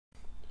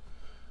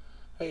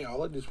Hey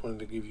all, I just wanted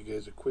to give you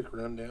guys a quick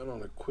rundown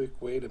on a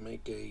quick way to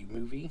make a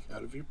movie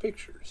out of your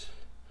pictures.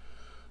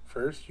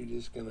 First, you're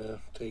just going to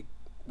take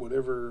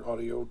whatever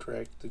audio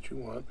track that you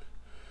want,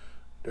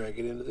 drag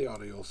it into the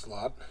audio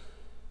slot.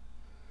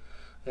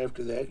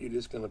 After that, you're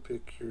just going to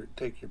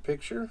take your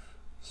picture,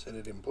 set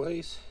it in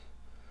place.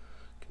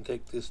 You can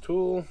take this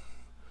tool,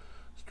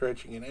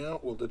 stretching it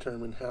out will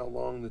determine how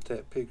long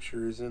that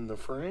picture is in the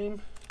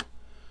frame.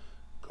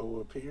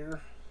 Go up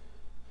here,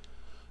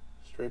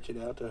 stretch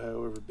it out to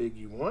however big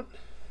you want,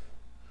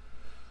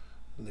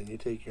 and then you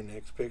take your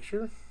next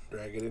picture,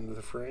 drag it into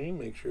the frame,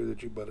 make sure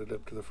that you butt it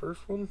up to the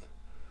first one,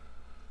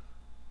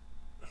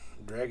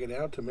 drag it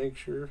out to make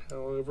sure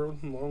however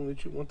long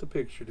that you want the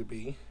picture to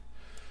be.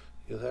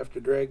 You'll have to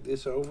drag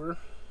this over,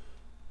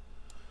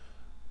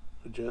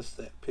 adjust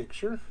that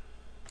picture,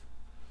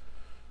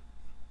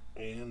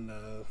 and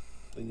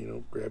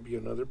then grab you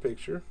another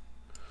picture,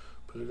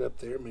 put it up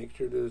there, make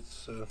sure that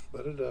it's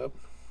butted up,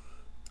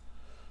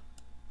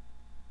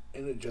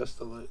 and adjust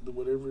the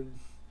whatever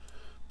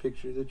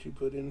picture that you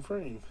put in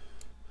frame.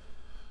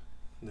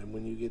 And then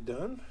when you get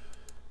done,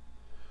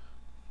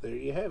 there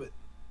you have it.